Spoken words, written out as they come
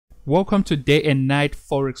Welcome to Day and Night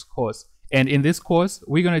Forex course, and in this course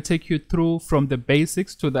we're going to take you through from the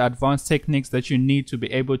basics to the advanced techniques that you need to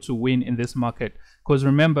be able to win in this market. Because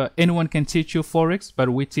remember, anyone can teach you Forex,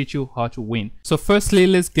 but we teach you how to win. So firstly,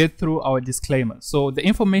 let's get through our disclaimer. So the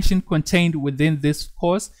information contained within this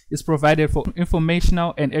course is provided for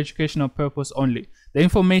informational and educational purpose only. The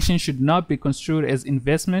information should not be construed as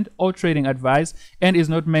investment or trading advice and is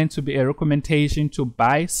not meant to be a recommendation to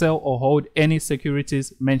buy, sell, or hold any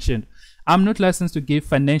securities mentioned. I'm not licensed to give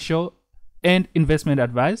financial and investment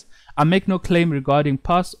advice. I make no claim regarding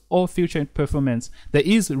past or future performance. There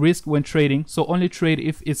is risk when trading, so only trade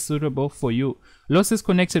if it's suitable for you. Losses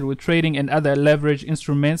connected with trading and other leverage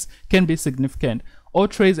instruments can be significant. All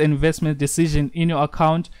trades and investment decisions in your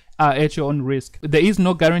account are at your own risk. There is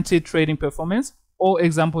no guaranteed trading performance. All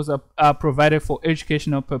examples are provided for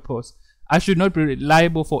educational purpose. I should not be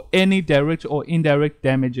liable for any direct or indirect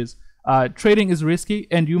damages. Trading is risky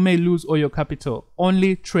and you may lose all your capital.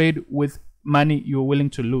 Only trade with money you're willing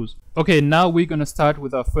to lose. Okay, now we're going to start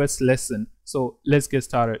with our first lesson. So let's get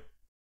started.